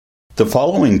The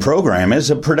following program is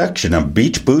a production of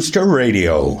Beach Booster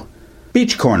Radio.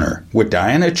 Beach Corner with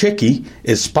Dianna Chycki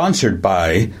is sponsored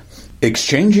by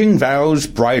Exchanging Vows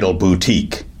Bridal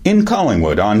Boutique in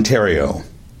Collingwood, Ontario.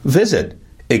 Visit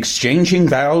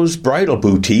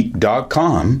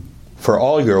exchangingvowsbridalboutique.com for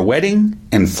all your wedding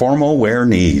and formal wear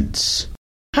needs.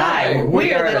 Hi,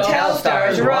 we are the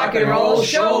TELSTARS Rock'n Roll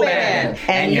Show Band,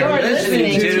 and you're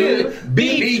listening to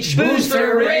Beach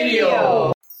Booster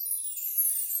Radio.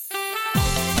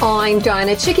 I'm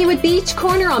Dianna Chycki with Beach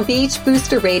Corner on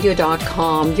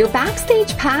beachboosterradio.com, your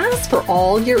backstage pass for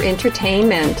all your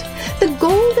entertainment. The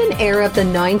golden era of the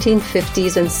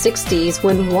 1950s and 60s,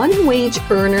 when one wage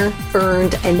earner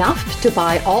earned enough to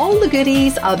buy all the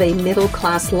goodies of a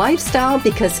middle-class lifestyle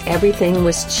because everything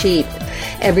was cheap.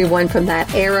 Everyone from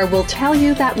that era will tell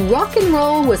you that rock and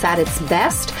roll was at its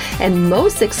best and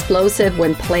most explosive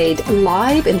when played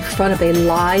live in front of a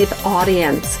live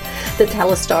audience. The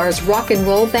TELSTARS Rock'n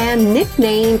Roll Band,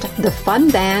 nicknamed the Fun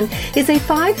Band, is a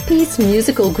 5-piece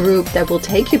musical group that will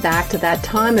take you back to that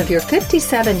time of your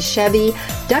 57 Chevy,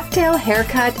 ducktail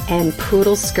haircut, and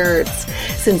poodle skirts.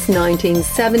 Since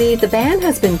 1970, the band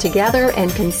has been together and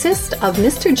consists of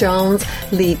Mr. Jones,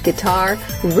 lead guitar,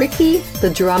 Ricky, the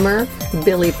drummer,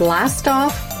 Billy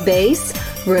Blastoff, bass,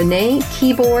 Rene,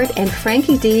 keyboard, and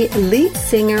Frankie D, lead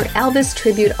singer, Elvis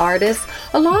tribute artist,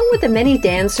 along with the many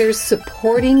dancers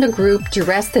supporting the group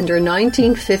dressed in their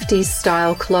 1950s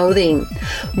style clothing.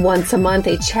 Once a month,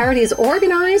 a charity is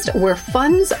organized where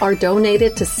funds are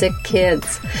donated to sick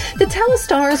kids. The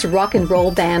TELSTARS Rock'n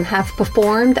Roll Band have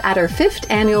performed at our 5th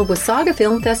annual Wasaga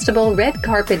Film Festival Red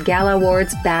Carpet Gala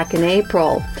Awards back in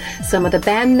April. Some of the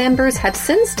band members have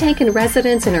since taken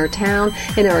residence in our town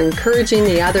and are encouraging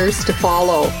the others to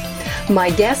follow.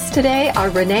 My guests today are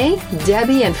Rene,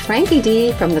 Debbie, and Frankie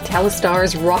D from the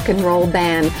TELSTARS Rock'n Roll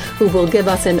Band, who will give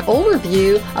us an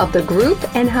overview of the group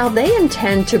and how they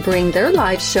intend to bring their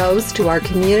live shows to our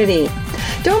community.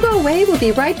 Don't go away, we'll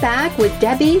be right back with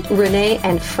Debbie, Rene,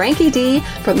 and Frankie D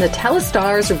from the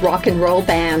TELSTARS Rock'n Roll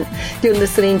Band. You're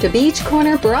listening to Beach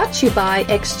Corner, brought to you by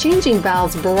Exchanging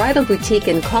Vows Bridal Boutique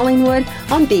in Collingwood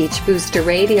on Beach Booster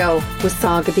Radio,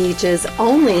 Wasaga Beach's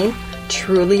only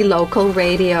truly local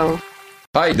radio.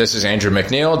 Hi, this is Andrew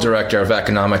McNeil, Director of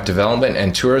Economic Development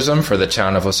and Tourism for the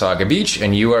town of Wasaga Beach,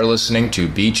 and you are listening to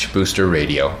Beach Booster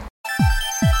Radio.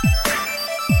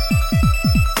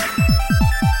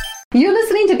 You're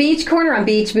listening to Beach Corner on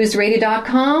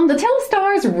beachboosterradio.com. The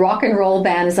TELSTARS Rock'n Roll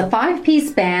Band is a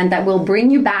 5-piece band that will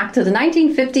bring you back to the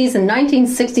 1950s and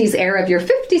 1960s era of your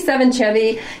 57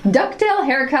 Chevy, ducktail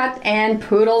haircut, and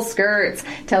poodle skirts.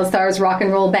 TELSTARS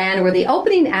Rock'n Roll Band were the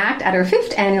opening act at our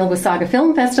 5th annual Wasaga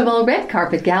Film Festival Red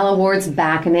Carpet Gala Awards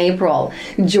back in April.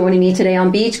 Joining me today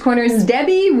on Beach Corner is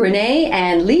Debbie, Rene,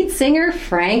 and lead singer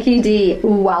Frankie D.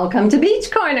 Welcome to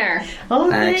Beach Corner. Oh,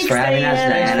 thanks for having us,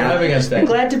 Dianna. I'm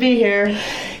glad to be here.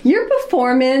 Your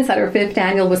performance at our 5th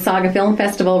annual Wasaga Film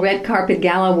Festival Red Carpet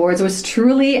Gala Awards was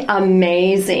truly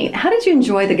amazing. How did you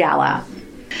enjoy the gala?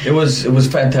 It was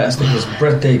fantastic. It was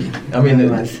breathtaking. I mean,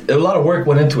 a lot of work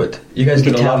went into it. You guys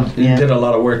did a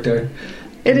lot of work there.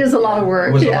 It is a lot of work.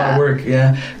 It was a lot of work,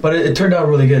 yeah. But it turned out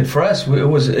really good for us. It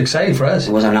was exciting for us.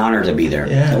 It was an honor to be there.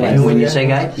 Yeah. Wouldn't you say,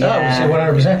 Guy? Yeah,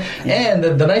 100%. And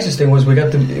the nicest thing was we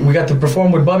got to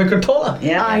perform with Bobby Curtola.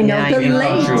 Yeah, I know. The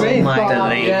late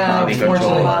Bobby.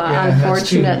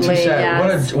 Unfortunately,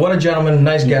 yes. What a gentleman,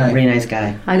 nice guy. Really nice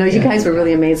guy. I know, you guys were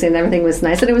really amazing. Everything was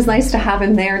nice. And it was nice to have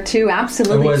him there, too.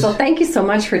 Absolutely. So thank you so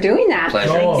much for doing that.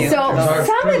 Pleasure. Thank you. So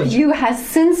some of you have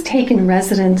since taken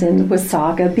residence in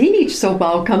Wasaga Beach. So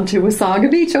welcome to Wasaga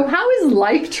Beach. So how is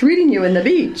life treating you in the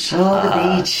beach? Oh, the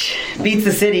beach beats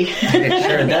the city. It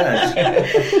sure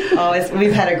does.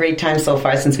 We've had a great time so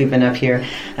far since we've been up here.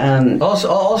 Also,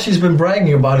 all she's been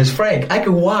bragging about is Frank. I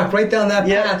could walk right down that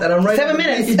path, and I'm right 7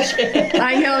 minutes.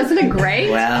 I know, isn't it great?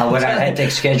 Well, with our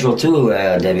hectic schedule too,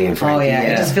 Debbie and Frankie. Oh yeah,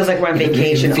 it just feels like we're on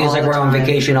vacation. It feels like we're on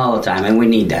vacation all the time, and we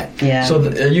need that. Yeah. So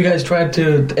you guys tried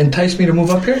to entice me to move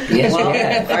up here? Yes. Well,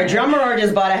 our drummer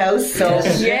just bought a house, so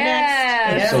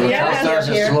Yes. So the TELSTARS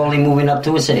are slowly moving up to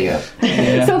Wasaga.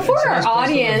 Yeah. So for our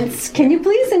audience, can you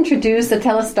please introduce the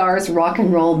TELSTARS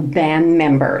Rock'n Roll Band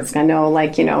members? I know,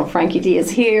 Frankie D is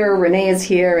here, Rene is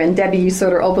here, and Debbie, you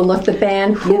sort of overlooked the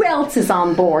band. Who else is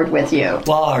on board with you?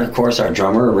 Well, of course, our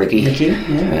drummer, Ricky.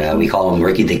 We call him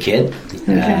Ricky the Kid.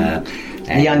 Okay.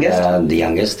 The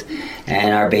youngest.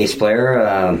 And our bass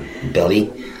player,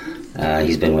 Billy.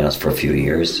 He's been with us for a few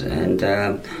years. And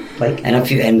Blake.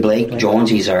 And Blake Jones,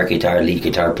 he's our lead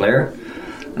guitar player.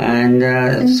 And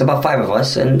it's about 5 of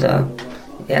us, and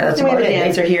that's about it. We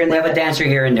have a dancer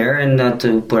here and there, and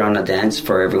to put on a dance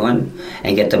for everyone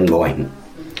and get them going.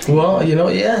 Well,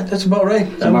 that's about right.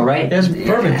 That's about right. That's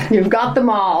perfect. You've got them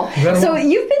all. So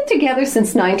you've been together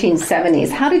since 1970s.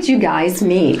 How did you guys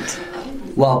meet?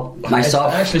 Well,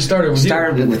 myself actually started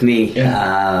with me.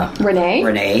 Yeah.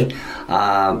 Rene.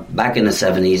 Back in the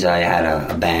 70s, I had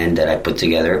a band that I put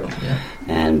together. Yeah.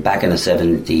 And back in the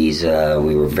 70s,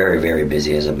 we were very, very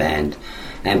busy as a band.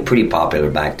 And pretty popular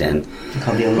back then.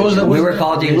 We were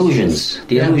called the Illusions.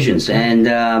 The Illusions. And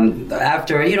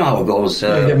after, you know how it goes. You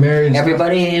get married.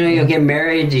 Everybody, you get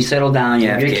married, you settle down, you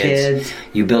have kids.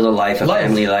 You build a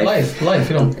family life. Life,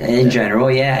 In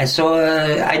general, yeah. So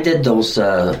I did those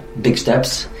big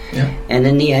steps. Yeah. And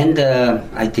in the end,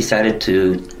 I decided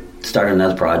to start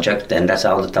another project. And that's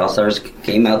how the TELSTARS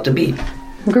came out to be.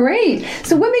 Great.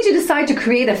 So what made you decide to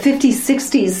create a 50s,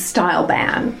 60s style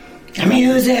band?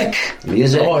 Music. Oh,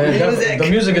 yeah, the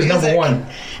music is number one.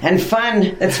 And fun.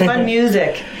 It's fun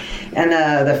music. And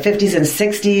the 50s and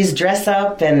 60s dress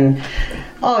up and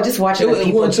just watching the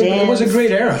people dance. It was a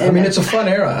great era. I mean, it's a fun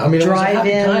era. I mean, it was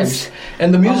happy times.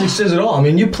 And the music says it all. I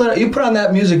mean, you put on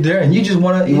that music there, and you just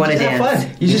want to dance. Have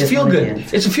fun. You just feel good.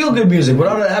 Dance. It's a feel good music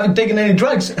without having taken any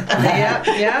drugs. Yeah.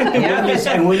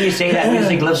 And when you say that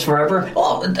music lives forever,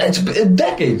 it's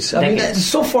decades. I mean,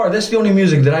 so far that's the only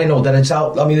music that I know that it's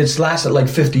out. I mean, it's lasted like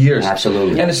 50 years.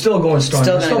 Absolutely, and it's still going strong.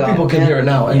 Still people can hear it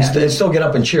now, and still get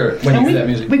up and cheer it when you hear that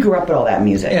music. We grew up with all that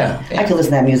music. Yeah. I could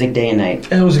listen to that music day and night.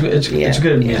 It's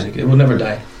good music. It will never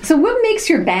die. So what makes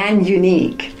your band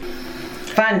unique?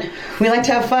 Fun. We like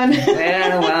to have fun.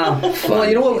 Yeah, well, well,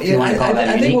 you know what?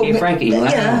 I think Frankie.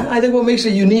 I think what makes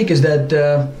it unique is that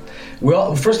we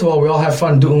all have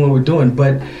fun doing what we're doing,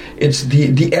 but it's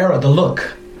the era, the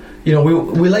look. You know,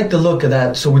 we like the look of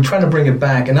that, so we're trying to bring it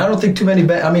back. And I don't think too many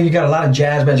bands. I mean, you got a lot of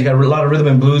jazz bands, you got a lot of rhythm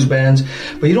and blues bands,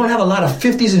 but you don't have a lot of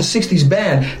 50s and 60s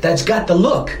band that's got the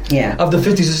look of the 50s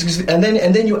and 60s. And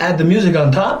then you add the music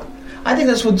on top. I think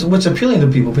that's what's appealing to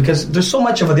people, because there's so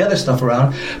much of the other stuff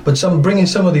around, but bringing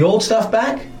some of the old stuff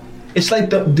back, it's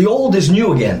like the old is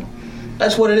new again.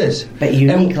 That's what it is. But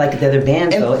unique, like the other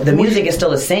bands, though. The music is still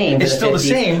the same. It's still the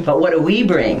same. But what do we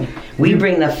bring? We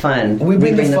bring the fun. We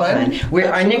bring the fun.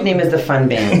 Our nickname is the Fun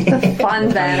Band. The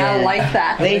Fun Band. I like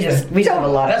that. We have a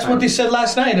lot of That's fun. what they said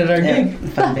last night at our gig.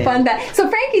 The Fun Band. So,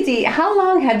 Frankie D, how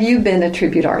long have you been a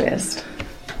tribute artist?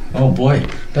 Oh, boy.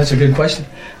 That's a good question.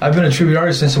 I've been a tribute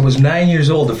artist since I was 9 years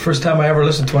old. The first time I ever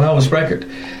listened to an Elvis record.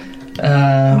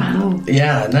 Wow.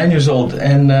 Yeah, 9 years old.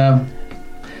 And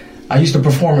I used to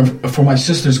perform for my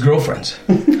sister's girlfriends,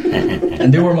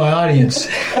 and they were my audience.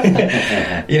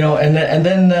 I've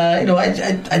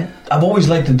always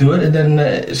liked to do it, and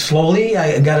then slowly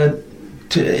I got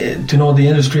to know the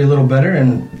industry a little better,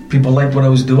 and people liked what I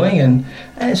was doing, and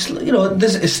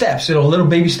there's steps, little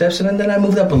baby steps, and then I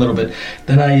moved up a little bit.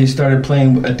 Then I started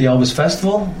playing at the Elvis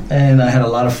Festival, and I had a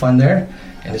lot of fun there,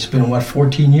 and it's been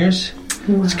 14 years.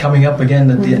 It's coming up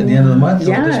again at the end of the month.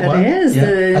 Yeah, this month. It is.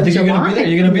 Yeah. I think you're going to be there.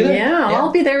 You're going to be there? Yeah,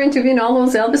 I'll be there interviewing all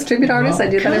those Elvis tribute artists. I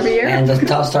do that every year. And the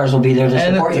TELSTARS will be there to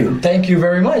support you. Thank you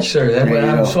very much, sir.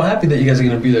 I'm so happy that you guys are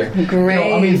going to be there.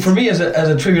 Great. I mean, for me as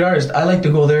a tribute artist, I like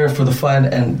to go there for the fun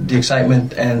and the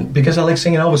excitement, and because I like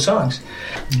singing Elvis songs.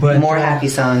 But more happy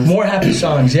songs. More happy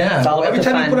songs, yeah. Every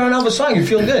time you put on an Elvis song, you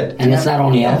feel good. And it's not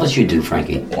only Elvis you do,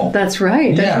 Frankie. That's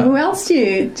right. Yeah. Who else do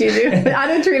you do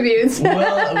other tributes?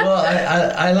 well,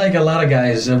 I like a lot of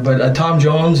guys, but Tom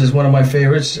Jones is one of my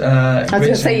favorites. I was going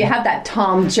to say, you have that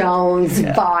Tom Jones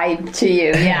vibe to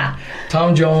you, yeah.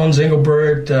 Tom Jones,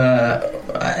 Engelbert,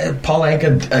 Paul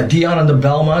Anka, Dianna and the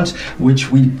Belmonts,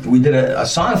 which we did a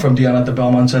song from Dianna at the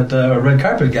Belmonts at the Red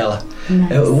Carpet Gala.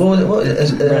 Nice.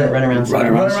 Run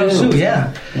Around Sue,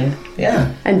 yeah.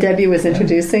 And Debbie was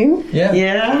introducing.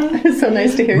 Yeah. So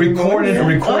nice to hear you. Recorded.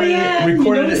 Was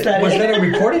that a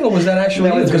recording, or was that actually?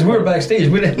 Because we were backstage.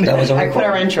 We didn't. That was a I put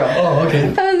our intro. Oh, okay.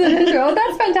 That was an intro. Oh,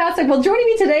 that's fantastic. Well, joining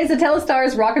me today is the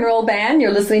TELSTARS Rock'n Roll Band.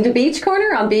 You're listening to Beach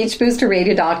Corner on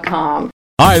BeachBoosterRadio.com.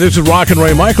 Hi, this is Rockin'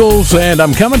 Ray Michaels, and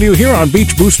I'm coming to you here on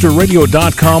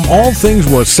BeachBoosterRadio.com. All things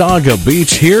Wasaga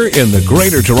Beach here in the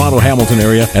greater Toronto Hamilton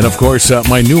area. And, of course,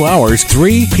 my new hours,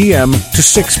 3 p.m. to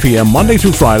 6 p.m., Monday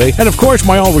through Friday. And, of course,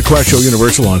 my all-request show,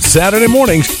 Universal, on Saturday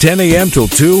mornings, 10 a.m. till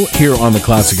 2, here on the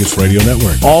Classicus Radio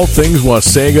Network. All things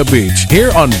Wasaga Beach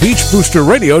here on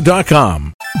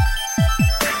BeachBoosterRadio.com.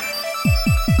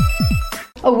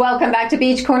 Welcome back to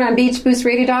Beach Corner on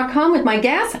BeachBoostRadio.com with my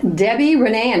guests, Debbie,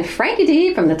 Rene, and Frankie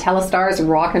D from the TELSTARS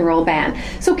Rock'n Roll Band.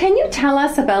 So can you tell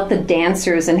us about the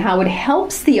dancers and how it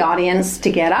helps the audience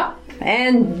to get up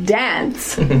and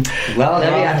dance. Well,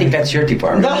 I think that's your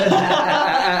department.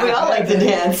 We all like to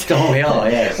dance. Don't we all?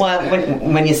 Yes. Well,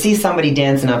 when you see somebody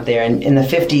dancing up there in the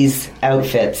 50s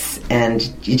outfits, and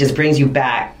it just brings you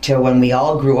back to when we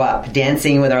all grew up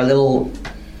dancing with our little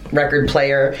record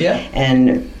player,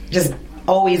 and just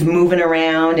always moving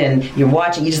around, and you're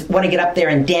watching, you just want to get up there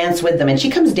and dance with them. And she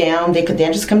comes down, the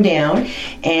dancers come down,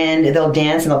 and they'll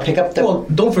dance, and they'll pick up the... Well,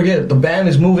 don't forget, the band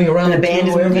is moving around. The band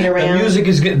is moving around. The music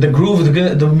is the groove,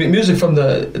 the music from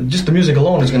just the music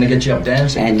alone is going to get you up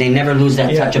dancing. And they never lose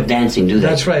that touch of dancing, do they?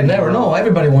 That's right, never. No,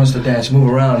 everybody wants to dance, move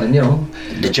around, and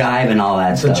the jive and all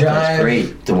that stuff. The jive. That's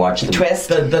great to watch. The twist.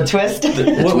 The twist.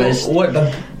 Twist.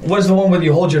 What's the one where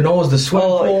you hold your nose? The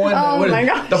swell one? Oh, my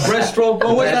gosh. The breaststroke?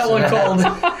 What's that one called?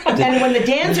 And when the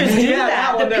dancers do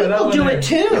that, the people do it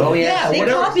too. Oh, yeah. They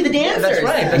copy the dancers. That's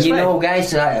right. And you know,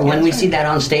 guys, when we see that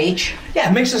on stage...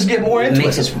 Yeah, it makes us get more into it. It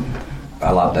makes us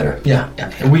a lot better. Yeah.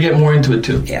 And we get more into it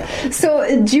too. Yeah.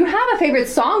 So, do you have a favorite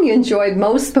song you enjoyed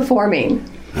most performing?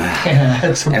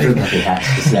 Everybody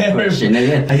asks that question.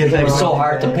 It's so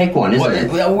hard to pick one,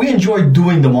 isn't it? We enjoy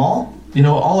doing them all.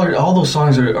 All those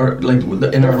songs are like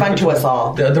they're fun to us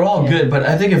all. They're all good, but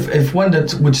I think if one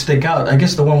that would stick out, I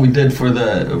guess the one we did for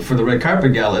the red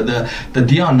carpet gala, the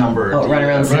Dion number. Oh, Run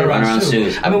Around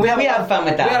Sue. I mean, we We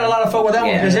had a lot of fun with that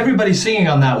one because everybody's singing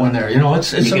on that one there. You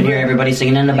can hear everybody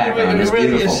singing in the background. It's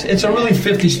beautiful. It's a really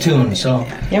 50s tune. So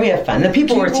we have fun. The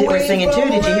people were singing too.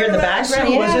 Did you hear in the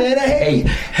background? Was it hey?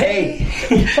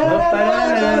 It's a lot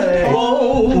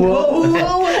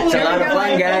of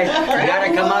fun, guys. You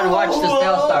gotta come out and watch the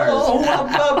TELSTARS.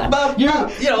 There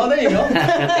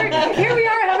you go. Here we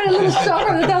are having a little show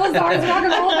from the TELSTARS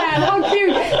Rock'n Roll Band. How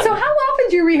cute. So how often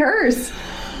do you rehearse?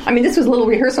 I mean, this was a little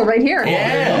rehearsal right here.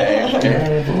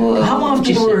 Yeah. How often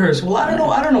do you rehearse? Well, I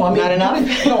don't know. I mean, not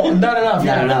enough. No, not enough.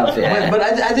 Not enough. Yeah. But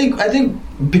I think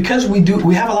because we do a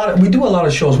lot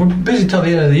of shows. We're busy till the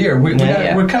end of the year. We're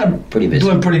kind of pretty busy.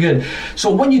 Doing pretty good.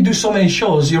 So when you do so many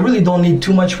shows, you really don't need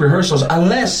too much rehearsals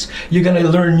unless you're going to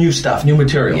learn new stuff, new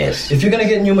material. Yes. If you're going to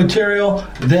get new material,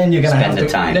 then you're going to have to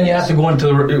time. Then you have to go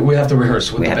into we have to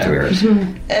rehearse with the band.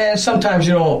 Mm-hmm. And sometimes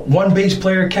one bass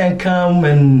player can't come,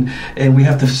 and we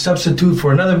have to substitute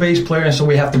for another bass player, and so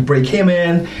we have to break him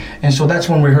in, and so that's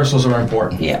when rehearsals are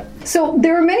important. Yeah. So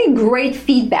there are many great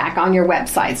feedback on your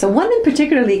website. So one that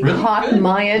particularly caught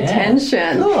my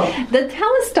attention. Cool. The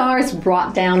TELSTARS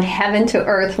brought down heaven to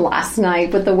earth last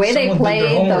night with the way they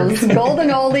played those golden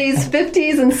oldies,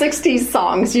 50s and 60s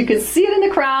songs. You could see it in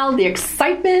the crowd, the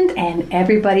excitement, and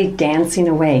everybody dancing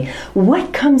away.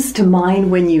 What comes to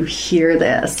mind when you hear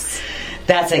this?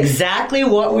 That's exactly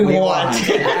what we want.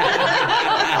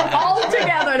 All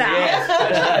together now. Yes.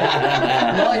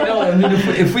 Well,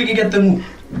 if we can get them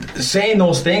saying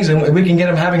those things and we can get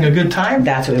them having a good time,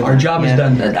 that's what we our job is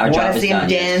done. Our job is done.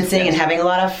 Dancing and having a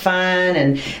lot of fun,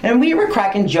 and we were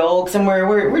cracking jokes, and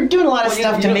we're doing a lot of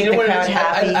stuff to make the crowd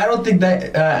happy. I don't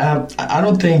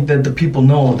think that the people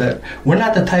know that we're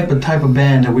not the type of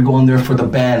band that we go in there for the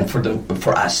band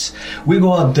for us. We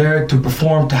go out there to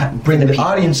perform, to bring the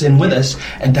audience in with us,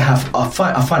 and to have a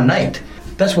fun night.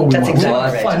 That's what we want. Exactly we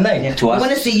want a fun night. Yeah. We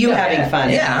want to see you having fun.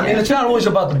 Yeah, I mean, it's not always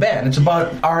about the band. It's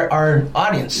about our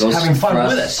audience having fun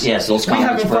with us. Yes, those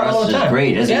comments for us is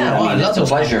great, isn't it? I mean, it's a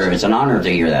pleasure. It's an honor to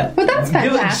hear that. Well, that's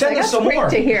fantastic. Send us some great more.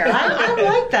 To hear. I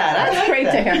like that. That's great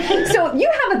to hear. So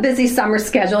you have a busy summer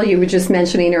schedule you were just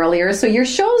mentioning earlier. So your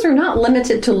shows are not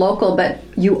limited to local, but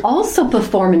you also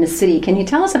perform in the city. Can you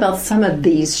tell us about some of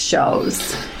these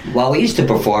shows? Well, we used to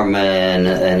perform in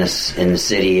the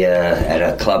city at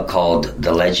a club called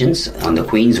The Legends on the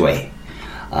Queensway.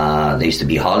 They used to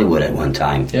be Hollywood at one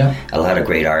time. Yeah. A lot of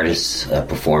great artists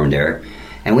performed there.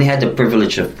 And we had the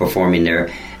privilege of performing there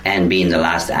and being the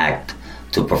last act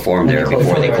to perform there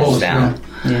before they closed down.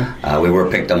 Yeah. We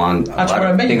were picked among a lot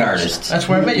of big artists. That's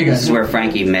where I met you guys. This is where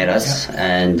Frankie met us,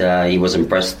 and he was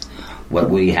impressed what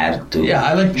we had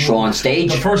to show on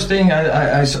stage. The first thing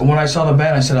when I saw the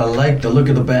band, I said I like the look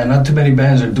of the band. Not too many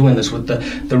bands are doing this with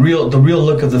the real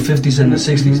look of the 50s and the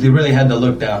 60s. They really had the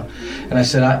look down, and I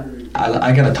said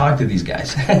I got to talk to these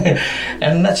guys,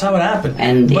 and that's how it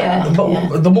happened.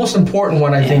 But the most important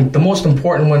one, I think, the most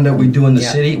important one that we do in the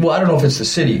city. Well, I don't know if it's the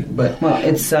city, but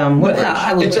it's I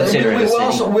would consider it.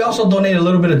 We also donate a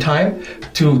little bit of time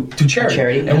to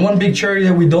charity. And one big charity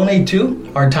that we donate to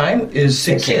our time is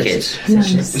Sick Kids.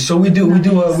 Nice. So we do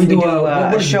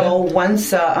a show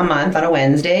once a month on a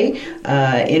Wednesday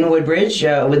in Woodbridge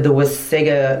with the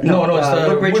Wasaga. No, it's the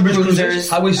Woodbridge Cruisers.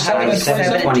 Highway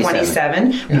 7 and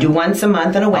 27. We do once a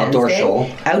month on a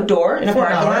Wednesday. Outdoor in a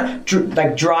parking lot.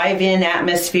 Like drive-in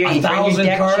atmosphere. 1,000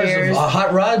 cars,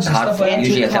 hot rods and stuff like that.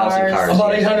 Usually 1,000 cars.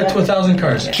 About 800 to 1,000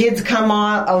 cars. Kids come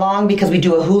along because we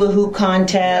do a hula hoop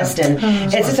contest, and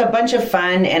it's just a bunch of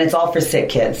fun, and it's all for sick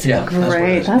kids. Yeah,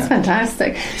 great. That's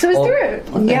fantastic. So is there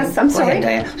yes, I'm sorry. Ahead,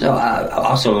 Diana. So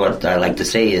also what I like to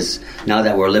say is, now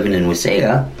that we're living in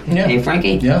Wasaga, hey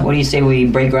Frankie, what do you say we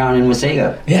break ground in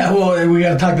Wasaga? Yeah, well, we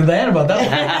got to talk to Dianna about that.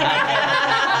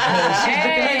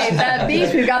 Hey, the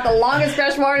beach. We've got the longest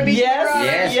freshwater beach.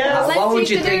 Yes. What would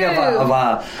you think of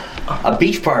a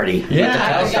beach party? Yeah,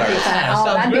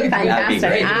 that'd be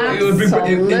fantastic.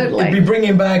 It'd be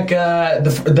bringing back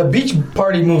the beach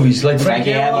party movies like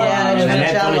Frankie and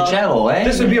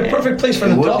This would be a perfect place for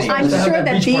the TELSTARS. I'm sure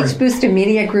that Beach Booster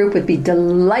Media Group would be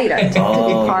delighted to be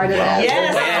part of that.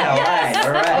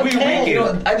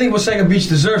 I think Wasaga Beach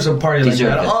deserves a party like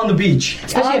that on the beach.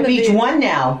 Especially at Beach One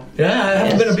now. Yeah, I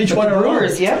haven't been to Beach One in a row.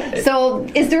 So,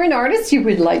 is there an artist you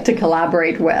would like to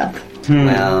collaborate with?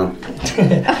 Well,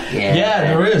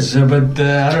 there is, but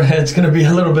I don't know, it's going to be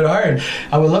a little bit hard.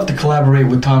 I would love to collaborate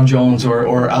with Tom Jones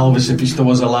or Elvis if he still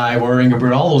was alive, or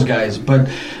Ingrid, all those guys. But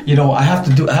I have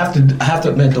to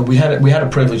admit that we had a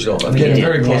privilege though of getting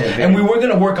very close, and we were going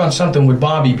to work on something with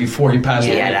Bobby before he passed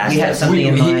away. We had something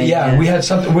in mind. We had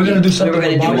something. We're going to do something. We were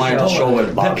going to do a show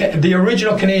with Bobby, the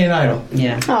original Canadian Idol.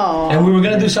 Yeah. Oh. And we were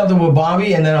going to do something with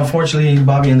Bobby, and then unfortunately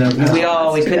Bobby ended up.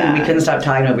 We couldn't stop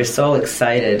talking about it. We're so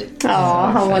excited.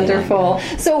 Oh, how wonderful.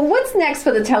 So what's next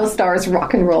for the TELSTARS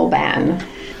Rock'n Roll Band?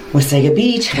 Wasaga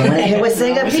Beach. We're going to hit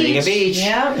Wasaga Beach.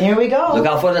 Yeah, here we go. Look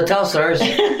out for the TELSTARS.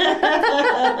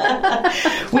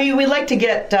 we like to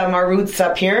get our roots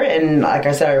up here, and like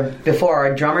I said before,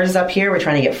 our drummers up here. We're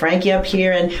trying to get Frankie up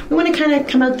here, and we want to kind of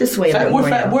come out this way.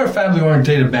 We're a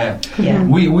family-oriented band. Yeah.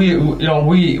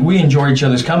 We enjoy each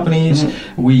other's companies.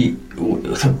 Boy,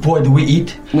 do we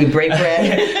eat. We break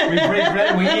bread.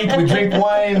 We eat, we drink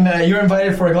wine. You're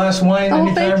invited for a glass of wine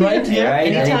anytime, right? Yeah,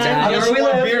 right. Anytime. If we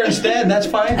want beer instead, that's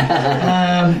fine.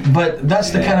 But that's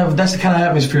the kind of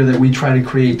atmosphere that we try to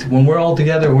create. When we're all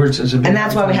together, and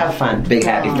that's why we have fun. Big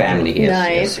happy family.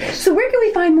 Nice. So where can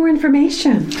we find more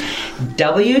information?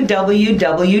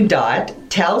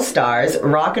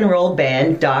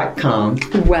 www.TELSTARSRock'n'RollBand.com.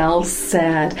 Well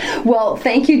said. Well,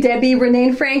 thank you, Debbie, Rene,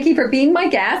 and Frankie, for being my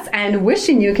guests, and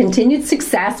wishing you continued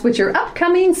success with your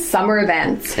upcoming summer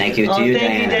events. Thank you to you,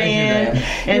 Dianna.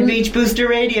 And Beach Booster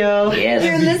Radio. Yes.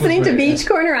 You're listening to Beach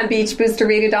Corner on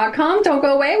BeachBoosterRadio.com. Don't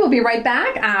go away. We'll be right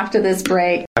back after this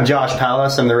break. I'm Josh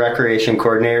Pallas. I'm the Recreation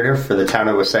Coordinator for the town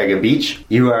of Wasaga Beach.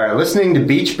 You are listening to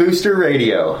Beach Booster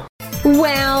Radio.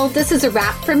 Well, this is a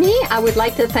wrap for me. I would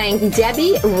like to thank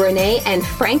Debbie, Rene, and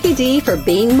Frankie D for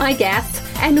being my guests,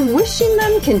 and wishing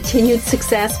them continued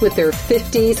success with their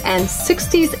 50s and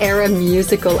 60s era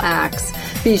musical acts.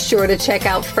 Be sure to check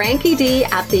out Frankie D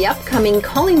at the upcoming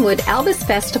Collingwood Elvis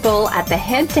Festival at the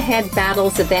Head to Head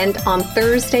Battles event on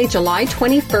Thursday, July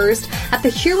 21st at the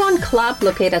Huron Club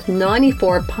located at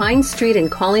 94 Pine Street in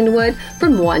Collingwood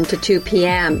from 1 to 2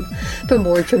 p.m. For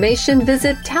more information,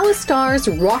 visit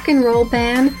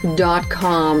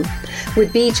TELSTARSRock'n'RollBand.com.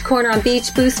 With Beach Corner on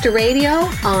Beach Booster Radio,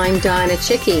 I'm Dianna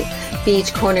Chycki.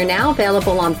 Beach Corner now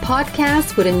available on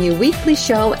podcast with a new weekly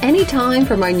show anytime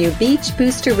from our new Beach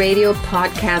Booster Radio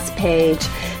podcast page.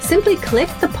 Simply click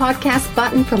the podcast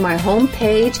button from our home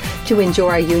page to enjoy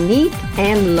our unique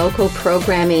and local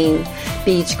programming.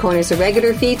 Beach Corner is a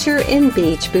regular feature in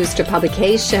Beach Booster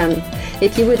publication.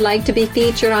 If you would like to be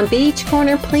featured on Beach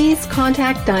Corner, please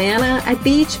contact Dianna at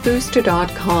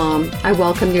beachbooster.com. I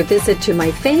welcome your visit to my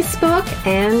Facebook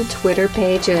and Twitter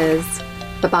pages.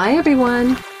 Bye-bye,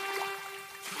 everyone.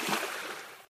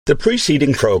 The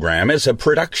preceding program is a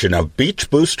production of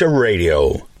Beach Booster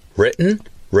Radio. Written,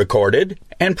 recorded,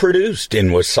 and produced in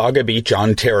Wasaga Beach,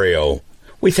 Ontario.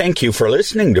 We thank you for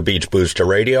listening to Beach Booster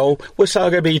Radio,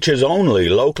 Wasaga Beach's only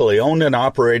locally owned and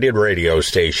operated radio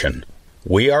station.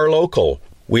 We are local.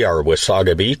 We are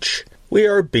Wasaga Beach. We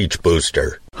are Beach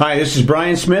Booster. Hi, this is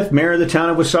Brian Smith, Mayor of the town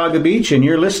of Wasaga Beach, and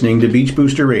you're listening to Beach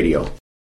Booster Radio.